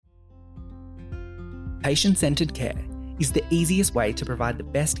Patient-centred care is the easiest way to provide the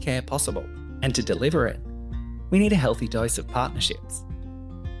best care possible, and to deliver it, we need a healthy dose of partnerships.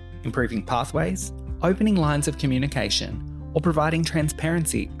 Improving pathways, opening lines of communication, or providing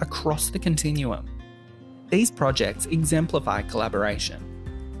transparency across the continuum. These projects exemplify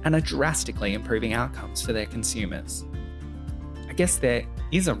collaboration and are drastically improving outcomes for their consumers. I guess there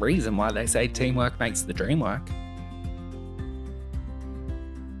is a reason why they say teamwork makes the dream work.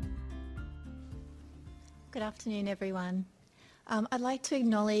 Good afternoon, everyone. I'd like to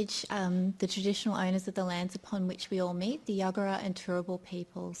acknowledge the traditional owners of the lands upon which we all meet, the Yagara and Turrbal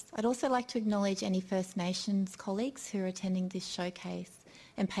peoples. I'd also like to acknowledge any First Nations colleagues who are attending this showcase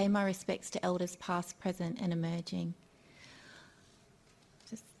and pay my respects to elders past, present and emerging.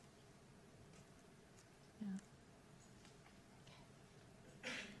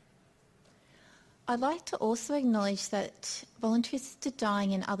 I'd like to also acknowledge that voluntary assisted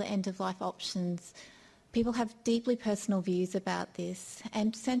dying and other end-of-life options, people have deeply personal views about this,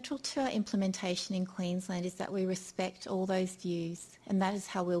 and central to our implementation in Queensland is that we respect all those views, and that is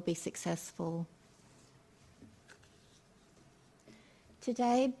how we'll be successful.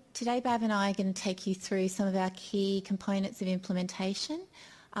 Today, Bav and I are going to take you through some of our key components of implementation,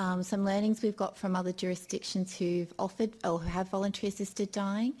 some learnings we've got from other jurisdictions who've offered or who have voluntary assisted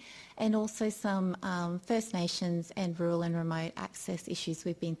dying, and also some First Nations and rural and remote access issues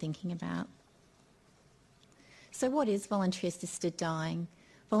we've been thinking about. So what is voluntary assisted dying?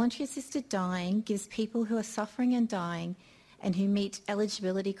 Voluntary assisted dying gives people who are suffering and dying and who meet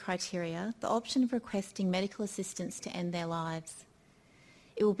eligibility criteria the option of requesting medical assistance to end their lives.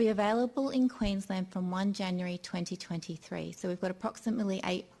 It will be available in Queensland from 1 January 2023, so we've got approximately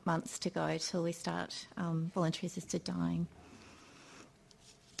 8 months to go till we start voluntary assisted dying.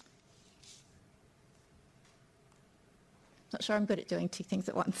 Not sure I'm good at doing two things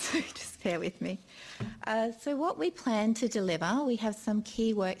at once, so just bear with me. So what we plan to deliver, we have some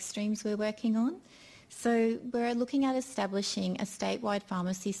key work streams we're working on. So we're looking at establishing a statewide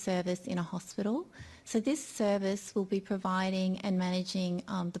pharmacy service in a hospital. So this service will be providing and managing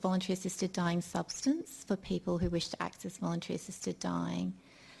the voluntary assisted dying substance for people who wish to access voluntary assisted dying.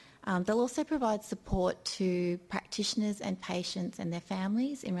 They'll also provide support to practitioners and patients and their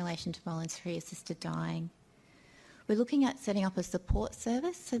families in relation to voluntary assisted dying. We're looking at setting up a support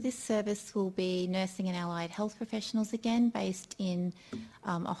service. So this service will be nursing and allied health professionals again based in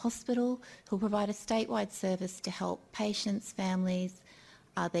a hospital who will provide a statewide service to help patients, families,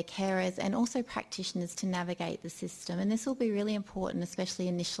 their carers and also practitioners to navigate the system. And this will be really important, especially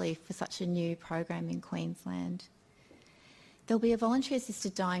initially for such a new program in Queensland. There'll be a voluntary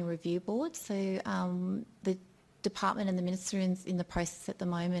assisted dying review board. So the department and the minister is in the process at the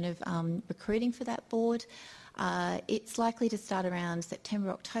moment of recruiting for that board. It's likely to start around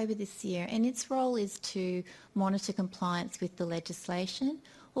September, October this year, and its role is to monitor compliance with the legislation,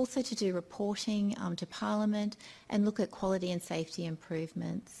 also to do reporting to Parliament and look at quality and safety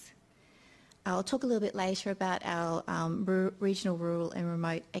improvements. I'll talk a little bit later about our regional, rural and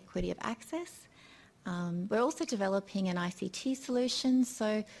remote equity of access. We're also developing an ICT solution,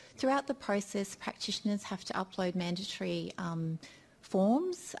 so throughout the process practitioners have to upload mandatory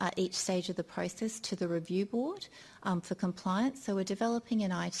forms at each stage of the process to the review board for compliance. So we're developing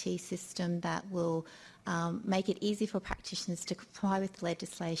an IT system that will make it easy for practitioners to comply with the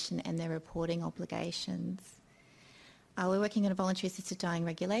legislation and their reporting obligations. We're working on a voluntary assisted dying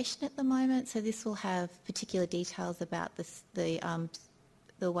regulation at the moment, so this will have particular details about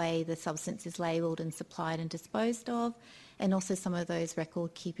the way the substance is labelled and supplied and disposed of, and also some of those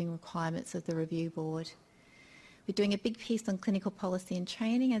record-keeping requirements of the review board. We're doing a big piece on clinical policy and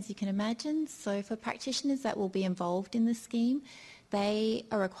training, as you can imagine. So for practitioners that will be involved in the scheme, they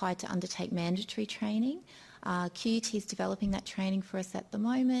are required to undertake mandatory training. QUT is developing that training for us at the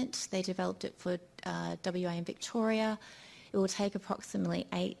moment. They developed it for WA and Victoria. It will take approximately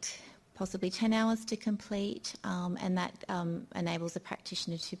 8, possibly 10 hours to complete, and that enables a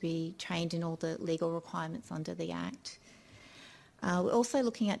practitioner to be trained in all the legal requirements under the Act. We're also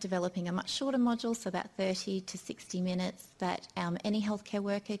looking at developing a much shorter module, so about 30 to 60 minutes, that any healthcare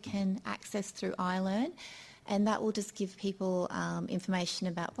worker can access through iLearn, and that will just give people information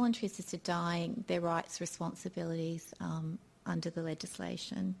about voluntary assisted dying, their rights, responsibilities under the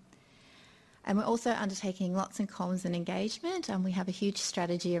legislation. And we're also undertaking lots of comms and engagement, and we have a huge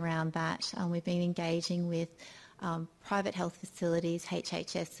strategy around that. We've been engaging with private health facilities,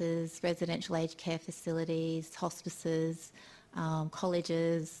 HHSs, residential aged care facilities, hospices,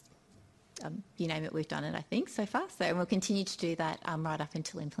 colleges, you name it, we've done it, I think, so far. So we'll continue to do that right up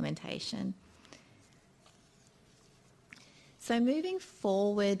until implementation. So moving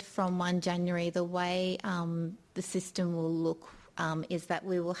forward from 1 January, the way the system will look is that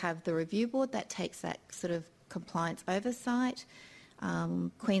we will have the review board that takes that sort of compliance oversight.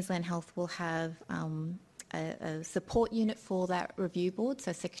 Queensland Health will have a support unit for that review board,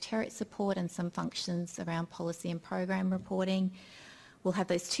 so secretariat support and some functions around policy and program reporting. We'll have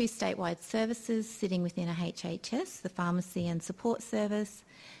those 2 statewide services sitting within a HHS, the pharmacy and support service.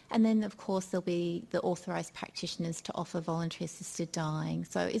 And then, of course, there'll be the authorised practitioners to offer voluntary assisted dying.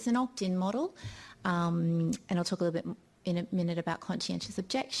 So it's an opt-in model, and I'll talk a little bit in a minute about conscientious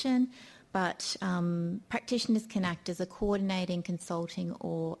objection, but practitioners can act as a coordinating, consulting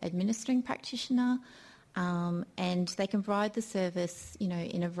or administering practitioner, and they can provide the service,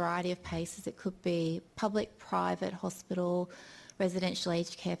 in a variety of places. It could be public, private, hospital, residential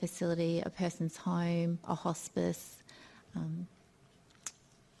aged care facility, a person's home, a hospice.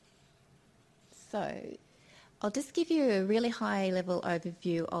 So I'll just give you a really high-level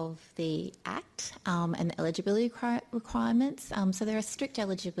overview of the Act and the eligibility requirements. So there are strict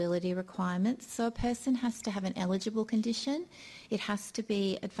eligibility requirements. So a person has to have an eligible condition. It has to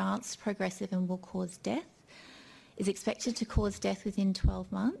be advanced, progressive and will cause death, is expected to cause death within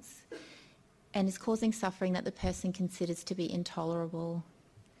 12 months, and is causing suffering that the person considers to be intolerable.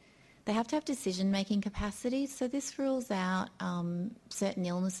 They have to have decision-making capacity, so this rules out certain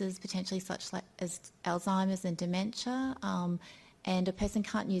illnesses, potentially such as Alzheimer's and dementia, and a person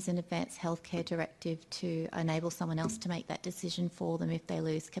can't use an advanced healthcare directive to enable someone else to make that decision for them if they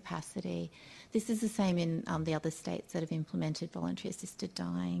lose capacity. This is the same in the other states that have implemented voluntary assisted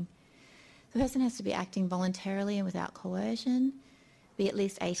dying. The person has to be acting voluntarily and without coercion, be at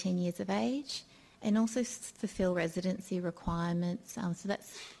least 18 years of age, and also fulfil residency requirements. So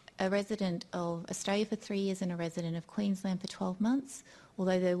that's a resident of Australia for 3 years and a resident of Queensland for 12 months,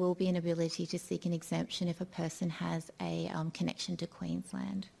 although there will be an ability to seek an exemption if a person has a connection to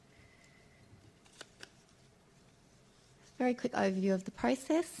Queensland. Very quick overview of the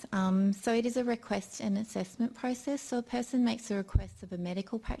process. So it is a request and assessment process. So a person makes a request of a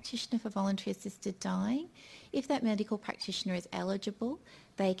medical practitioner for voluntary assisted dying. If that medical practitioner is eligible,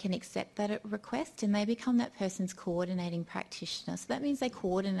 they can accept that request and they become that person's coordinating practitioner. So that means they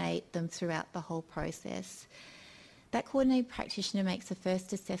coordinate them throughout the whole process. That coordinating practitioner makes a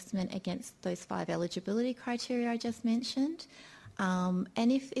first assessment against those 5 eligibility criteria I just mentioned.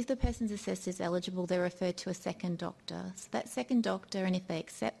 And if the person's assessed as eligible, they're referred to a second doctor. So that second doctor, and if they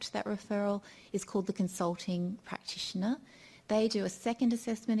accept that referral, is called the consulting practitioner. They do a second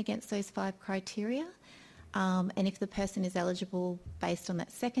assessment against those 5 criteria. And if the person is eligible based on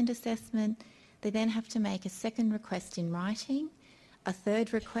that second assessment, they then have to make a second request in writing, a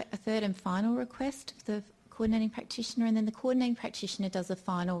third and final request of the coordinating practitioner, and then the coordinating practitioner does a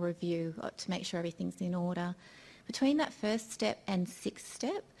final review to make sure everything's in order. Between that first step and 6th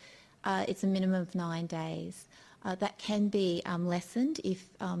step, it's a minimum of 9 days. That can be lessened if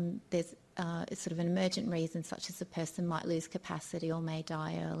there's sort of an emergent reason, such as a person might lose capacity or may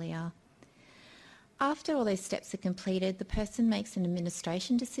die earlier. After all those steps are completed, the person makes an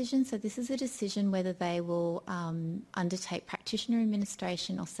administration decision. So this is a decision whether they will undertake practitioner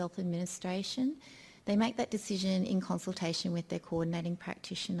administration or self-administration. They make that decision in consultation with their coordinating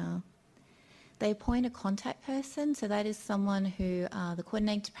practitioner. They appoint a contact person, so that is someone who the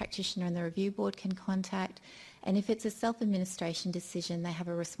coordinating practitioner and the review board can contact, and if it's a self-administration decision, they have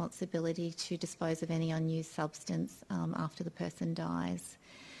a responsibility to dispose of any unused substance after the person dies.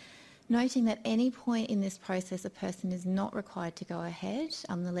 Noting that any point in this process a person is not required to go ahead,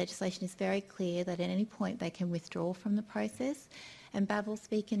 the legislation is very clear that at any point they can withdraw from the process, and Bav will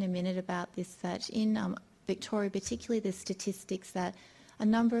speak in a minute about this, that in Victoria particularly there's statistics that a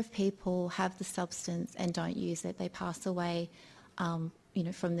number of people have the substance and don't use it. They pass away,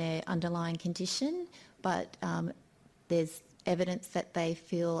 from their underlying condition, but there's evidence that they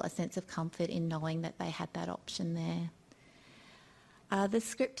feel a sense of comfort in knowing that they had that option there. The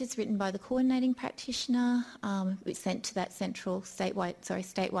script is written by the coordinating practitioner. It's sent to that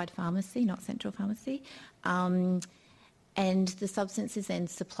statewide pharmacy, not central pharmacy. And the substance is then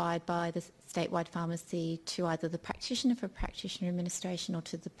supplied by the statewide pharmacy to either the practitioner for practitioner administration or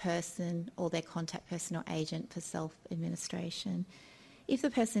to the person or their contact person or agent for self-administration. If the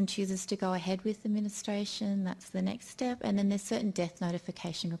person chooses to go ahead with administration, that's the next step. And then there's certain death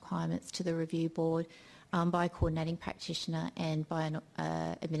notification requirements to the review board by a coordinating practitioner and by an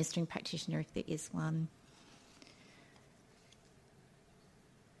administering practitioner if there is one.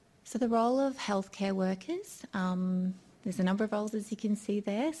 So the role of healthcare workers. There's a number of roles, as you can see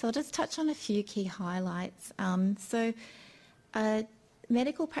there. So I'll just touch on a few key highlights.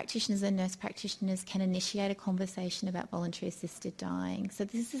 medical practitioners and nurse practitioners can initiate a conversation about voluntary assisted dying. So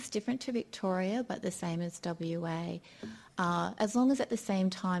this is different to Victoria, but the same as WA. As long as at the same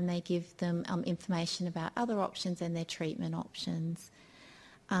time they give them information about other options and their treatment options.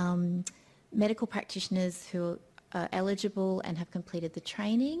 Medical practitioners who are eligible and have completed the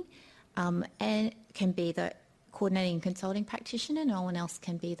training and can be the coordinating and consulting practitioner. No one else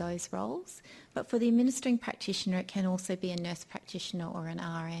can be those roles. But for the administering practitioner, it can also be a nurse practitioner or an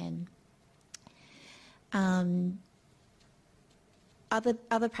RN.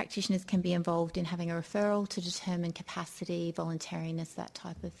 Other practitioners can be involved in having a referral to determine capacity, voluntariness, that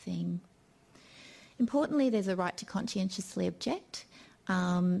type of thing. Importantly, there's a right to conscientiously object.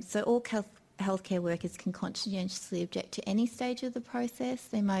 So all healthcare workers can conscientiously object to any stage of the process.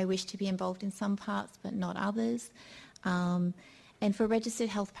 They may wish to be involved in some parts but not others. And for registered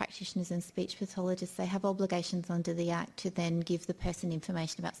health practitioners and speech pathologists, they have obligations under the Act to then give the person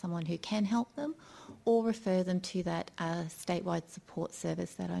information about someone who can help them or refer them to that statewide support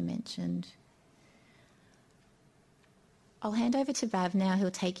service that I mentioned. I'll hand over to Vav now, who'll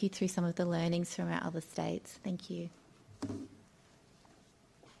take you through some of the learnings from our other states. Thank you.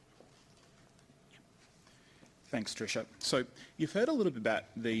 Thanks, Tricia. So you've heard a little bit about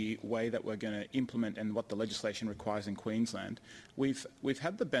the way that we're going to implement and what the legislation requires in Queensland. We've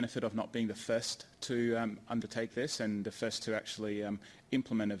had the benefit of not being the first to undertake this and the first to actually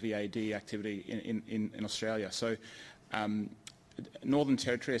implement a VAD activity in Australia. So Northern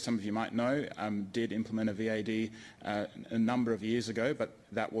Territory, as some of you might know, did implement a VAD a number of years ago, but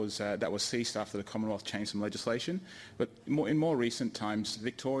that was ceased after the Commonwealth changed some legislation. But in more recent times,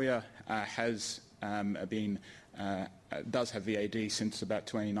 Victoria has does have VAD since about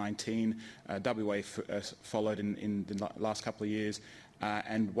 2019. WA followed in the last couple of years.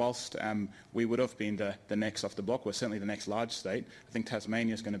 And whilst we would have been the next off the block, we're certainly the next large state, I think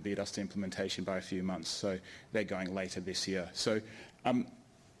Tasmania is going to beat us to implementation by a few months. So they're going later this year. So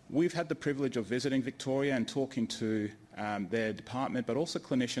we've had the privilege of visiting Victoria and talking to their department, but also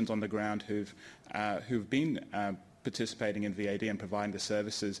clinicians on the ground who've been participating in VAD and providing the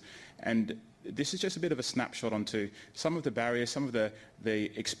services. And this is just a bit of a snapshot onto some of the barriers, some of the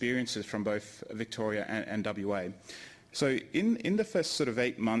experiences from both Victoria and WA. So in the first sort of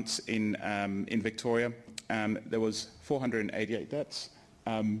 8 months in Victoria, there was 488 deaths,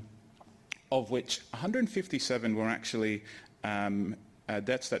 of which 157 were actually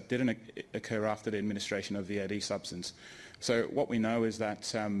deaths that didn't occur after the administration of VAD substance. So what we know is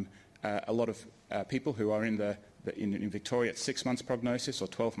that a lot of people who are in Victoria at 6 months prognosis or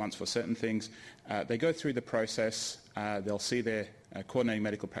 12 months for certain things, they go through the process, they'll see their coordinating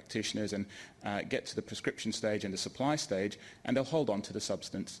medical practitioners and get to the prescription stage and the supply stage, and they'll hold on to the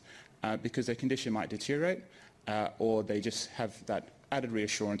substance because their condition might deteriorate or they just have that added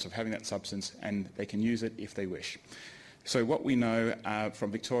reassurance of having that substance and they can use it if they wish. So what we know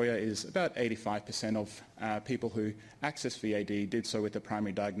from Victoria is about 85% of people who access VAD did so with the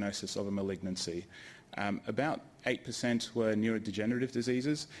primary diagnosis of a malignancy. About 8% were neurodegenerative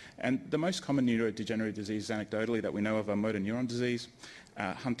diseases, and the most common neurodegenerative diseases anecdotally that we know of are motor neuron disease,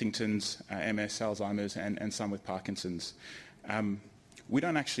 Huntington's, MS, Alzheimer's, and some with Parkinson's. We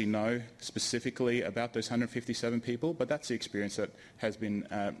don't actually know specifically about those 157 people, but that's the experience that has been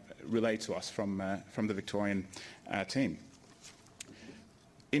relayed to us from the Victorian team.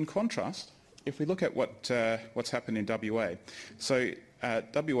 In contrast, if we look at what's happened in WA, so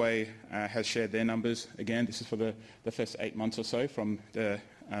WA has shared their numbers. Again, this is for the first 8 months or so, from the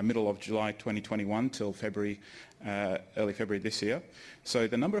middle of July 2021 till early February this year. So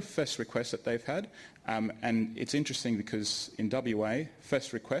the number of first requests that they've had, and it's interesting because in WA,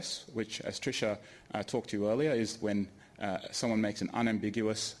 first requests, which as Tricia talked to you earlier, is when someone makes an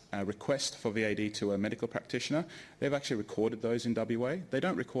unambiguous request for VAD to a medical practitioner. They've actually recorded those in WA. They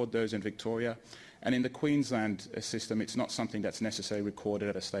don't record those in Victoria. And in the Queensland system, it's not something that's necessarily recorded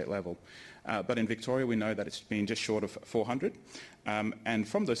at a state level. But in Victoria, we know that it's been just short of 400. And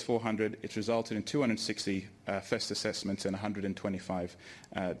from those 400, it's resulted in 260 first assessments and 125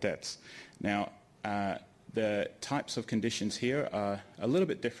 deaths. Now, the types of conditions here are a little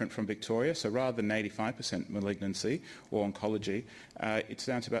bit different from Victoria. So rather than 85% malignancy or oncology, it's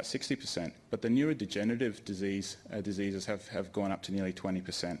down to about 60%. But the neurodegenerative diseases have gone up to nearly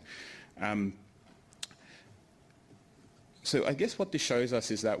 20%. So I guess what this shows us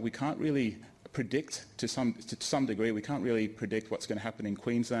is that we can't really predict, to some degree, we can't really predict what's going to happen in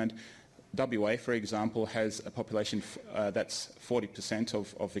Queensland. WA, for example, has a population that's 40%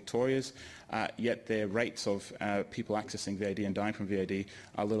 of Victoria's, yet their rates of people accessing VAD and dying from VAD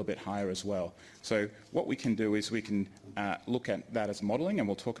are a little bit higher as well. So what we can do is we can look at that as modelling, and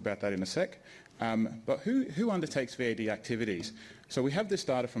we'll talk about that in a sec. But who undertakes VAD activities? So we have this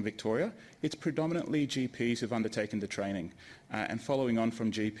data from Victoria. It's predominantly GPs who've undertaken the training. And following on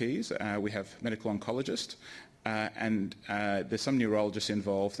from GPs, we have medical oncologists, and there's some neurologists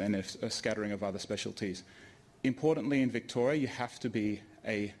involved and a scattering of other specialties. Importantly, in Victoria, you have to be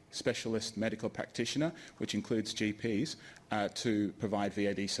a specialist medical practitioner, which includes GPs, to provide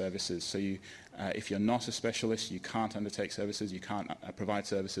VAD services. So if you're not a specialist, you can't undertake services, you can't provide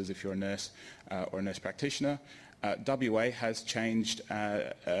services if you're a nurse or a nurse practitioner. WA has changed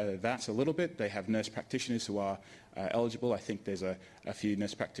that a little bit. They have nurse practitioners who are eligible. I think there's a few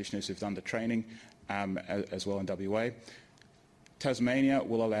nurse practitioners who've done the training as well in WA. Tasmania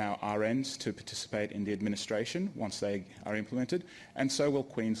will allow RNs to participate in the administration once they are implemented, and so will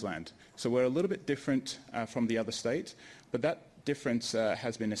Queensland. So we're a little bit different from the other states, but that difference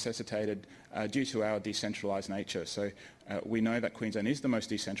has been necessitated due to our decentralised nature. So we know that Queensland is the most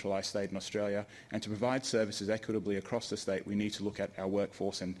decentralised state in Australia, and to provide services equitably across the state, we need to look at our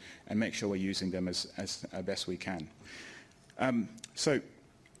workforce and make sure we're using them as best we can. So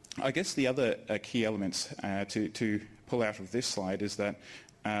I guess the other key elements to pull out of this slide is that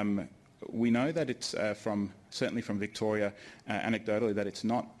we know that it's certainly from Victoria, anecdotally, that it's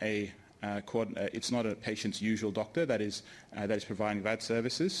not a patient's usual doctor that is providing VAD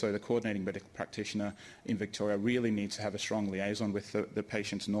services. So the coordinating medical practitioner in Victoria really needs to have a strong liaison with the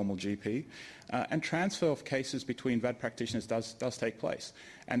patient's normal GP. And transfer of cases between VAD practitioners does take place.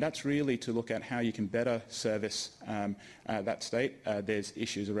 And that's really to look at how you can better service that state. There's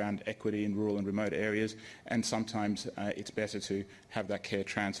issues around equity in rural and remote areas, and sometimes it's better to have that care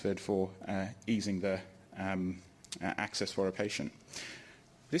transferred for easing the access for a patient.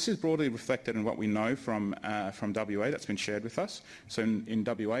 This is broadly reflected in what we know from WA that's been shared with us. So in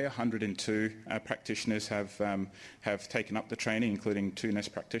WA, 102 practitioners have taken up the training, including 2 nurse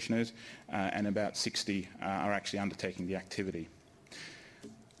practitioners, and about 60 are actually undertaking the activity.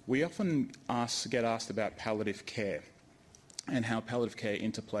 We often get asked about palliative care and how palliative care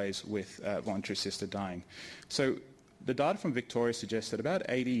interplays with voluntary assisted dying. So the data from Victoria suggests that about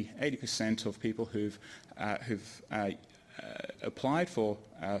 80% of people who've applied for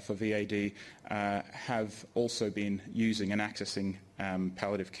VAD have also been using and accessing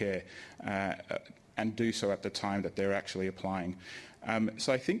palliative care and do so at the time that they're actually applying.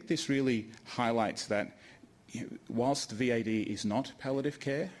 So I think this really highlights that whilst VAD is not palliative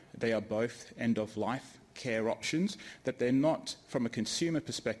care, they are both end-of-life care options, that they're not, from a consumer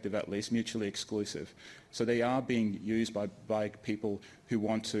perspective at least, mutually exclusive. So they are being used by people who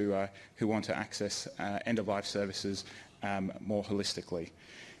want to access end-of-life services more holistically.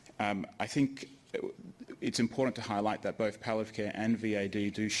 I think it's important to highlight that both palliative care and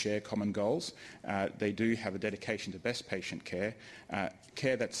VAD do share common goals. They do have a dedication to best patient care,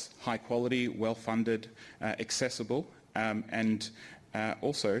 care that's high quality, well-funded, accessible, and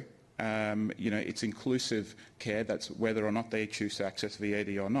also it's inclusive care that's whether or not they choose to access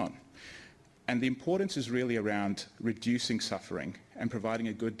VAD or not. And the importance is really around reducing suffering and providing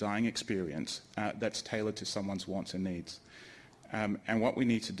a good dying experience that's tailored to someone's wants and needs. And what we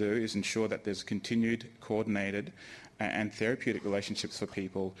need to do is ensure that there's continued, coordinated and therapeutic relationships for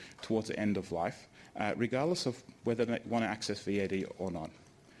people towards the end of life, regardless of whether they want to access VAD or not.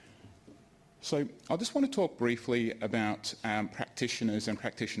 So I just want to talk briefly about practitioners and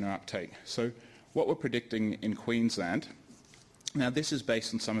practitioner uptake. So what we're predicting in Queensland, now this is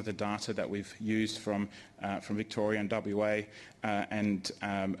based on some of the data that we've used from Victoria and WA, and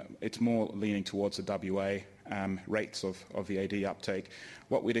it's more leaning towards the WA rates of VAD uptake.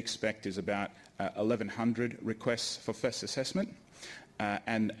 What we'd expect is about 1,100 requests for first assessment,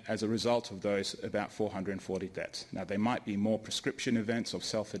 and as a result of those, about 440 deaths. Now, there might be more prescription events of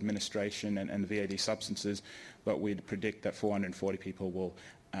self-administration and VAD substances, but we'd predict that 440 people will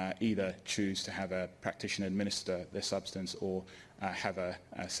either choose to have a practitioner administer their substance or have a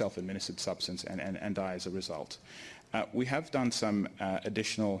self-administered substance and die as a result. We have done some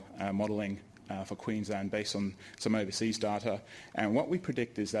additional modelling for Queensland based on some overseas data, and what we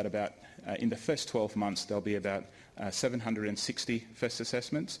predict is that about in the first 12 months there'll be about 760 first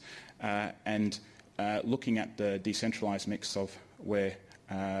assessments, and looking at the decentralised mix of where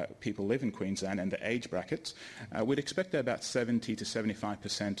people live in Queensland and the age brackets, we'd expect that about 70 to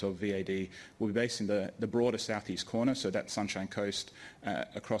 75% of VAD will be based in the broader southeast corner, so that's Sunshine Coast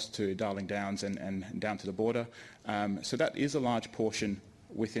across to Darling Downs and down to the border. So that is a large portion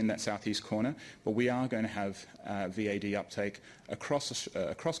within that southeast corner, but we are going to have VAD uptake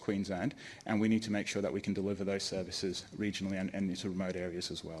across Queensland, and we need to make sure that we can deliver those services regionally and into remote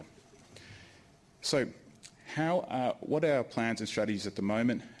areas as well. So what are our plans and strategies at the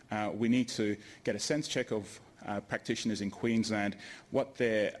moment? We need to get a sense check of practitioners in Queensland, what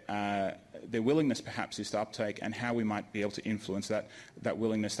their willingness perhaps is to uptake, and how we might be able to influence that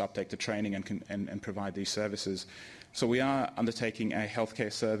willingness to uptake to training and provide these services. So we are undertaking a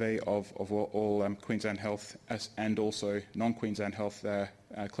healthcare survey of all Queensland Health and also non-Queensland Health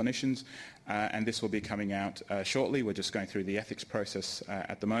clinicians, and this will be coming out shortly. We're just going through the ethics process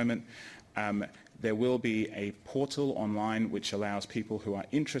at the moment. There will be a portal online which allows people who are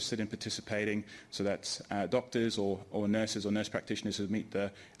interested in participating, so that's doctors or nurses or nurse practitioners who meet the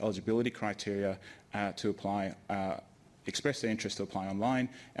eligibility criteria to apply, express their interest to apply online,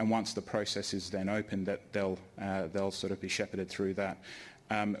 and once the process is then open, that they'll sort of be shepherded through that.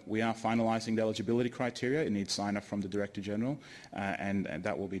 We are finalising the eligibility criteria. It needs sign-off from the Director General, and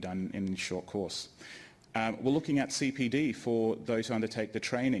that will be done in short course. We're looking at CPD for those who undertake the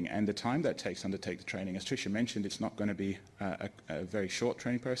training and the time that it takes to undertake the training. As Tricia mentioned, it's not going to be a very short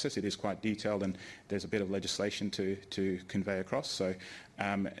training process. It is quite detailed, and there's a bit of legislation to convey across. So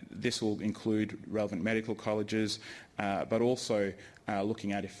this will include relevant medical colleges, but also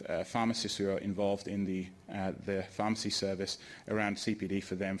looking at if pharmacists who are involved in the pharmacy service around CPD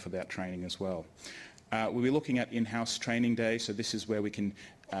for them for that training as well. We'll be looking at in-house training days, so this is where we can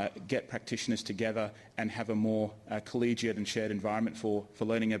get practitioners together and have a more collegiate and shared environment for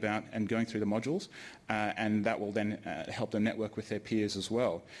learning about and going through the modules, and that will then help them network with their peers as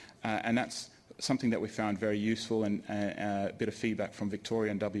well. And that's something that we found very useful, and a bit of feedback from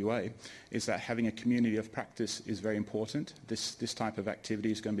Victoria and WA is that having a community of practice is very important. This type of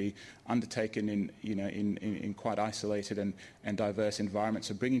activity is going to be undertaken in quite isolated and diverse environments,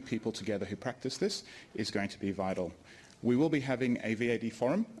 so bringing people together who practice this is going to be vital. We will be having a VAD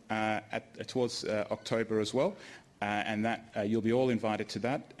forum towards October as well, and that you'll be all invited to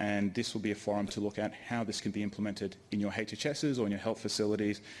that, and this will be a forum to look at how this can be implemented in your HHSs or in your health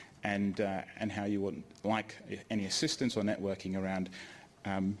facilities, and how you would like any assistance or networking around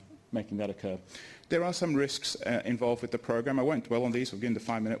making that occur. There are some risks involved with the program. I won't dwell on these. We'll give the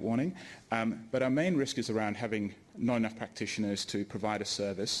 5-minute warning. But our main risk is around having not enough practitioners to provide a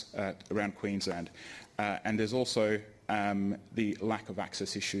service around Queensland. And there's also the lack of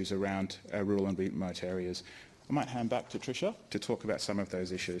access issues around rural and remote areas. I might hand back to Tricia to talk about some of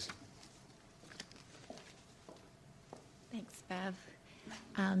those issues. Thanks, Bev.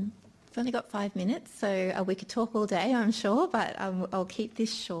 I've only got 5 minutes, so we could talk all day, I'm sure, but I'll keep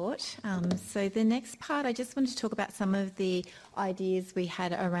this short. So the next part, I just wanted to talk about some of the ideas we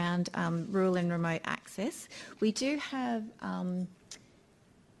had around rural and remote access. We do have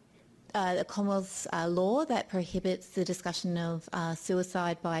the Commonwealth's law that prohibits the discussion of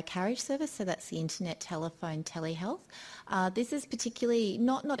suicide by carriage service, so that's the internet, telephone, telehealth. This is particularly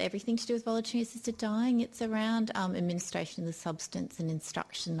not everything to do with voluntary assisted dying. It's around administration of the substance and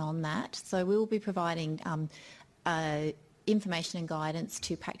instruction on that. So we will be providing information and guidance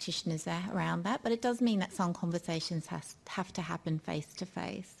to practitioners around that, but it does mean that some conversations have to happen face to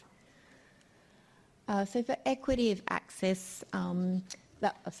face. So for equity of access,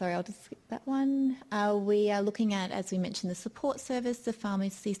 I'll just skip that one. We are looking at, as we mentioned, the support service, the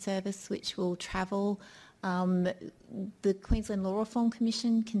pharmacy service, which will travel. The Queensland Law Reform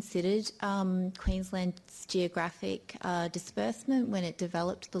Commission considered Queensland's geographic disbursement when it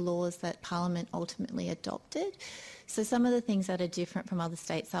developed the laws that Parliament ultimately adopted. So some of the things that are different from other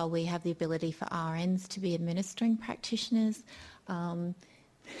states are we have the ability for RNs to be administering practitioners, and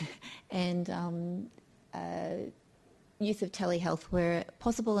use of telehealth where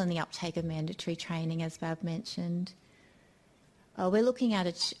possible, and the uptake of mandatory training, as Bab mentioned. We're looking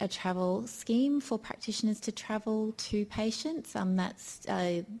at a travel scheme for practitioners to travel to patients. That's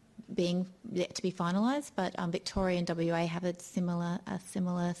being yet to be finalised, but Victoria and WA have a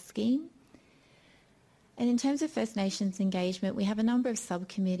similar scheme. And in terms of First Nations engagement, we have a number of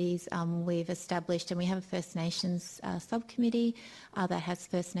subcommittees we've established, and we have a First Nations subcommittee that has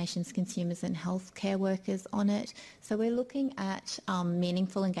First Nations consumers and healthcare workers on it. So we're looking at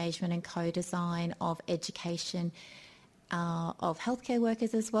meaningful engagement and co-design of education of healthcare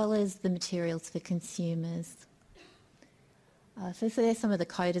workers, as well as the materials for consumers. So there's some of the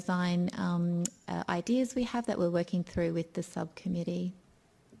co-design ideas we have that we're working through with the subcommittee.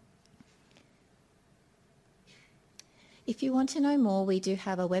 If you want to know more, we do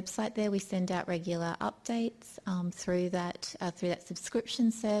have a website there. We send out regular updates through that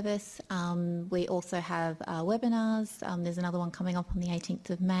subscription service. We also have webinars. There's another one coming up on the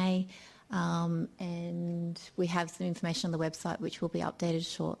 18th of May. And we have some information on the website which will be updated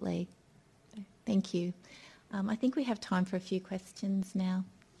shortly. So, thank you. I think we have time for a few questions now.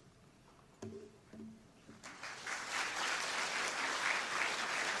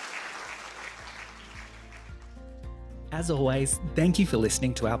 As always, thank you for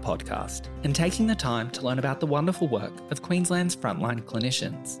listening to our podcast and taking the time to learn about the wonderful work of Queensland's frontline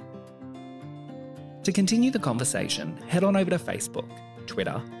clinicians. To continue the conversation, head on over to Facebook,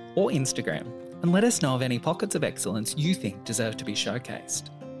 Twitter, or Instagram and let us know of any pockets of excellence you think deserve to be showcased.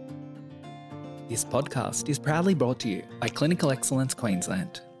 This podcast is proudly brought to you by Clinical Excellence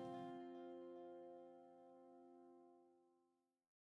Queensland.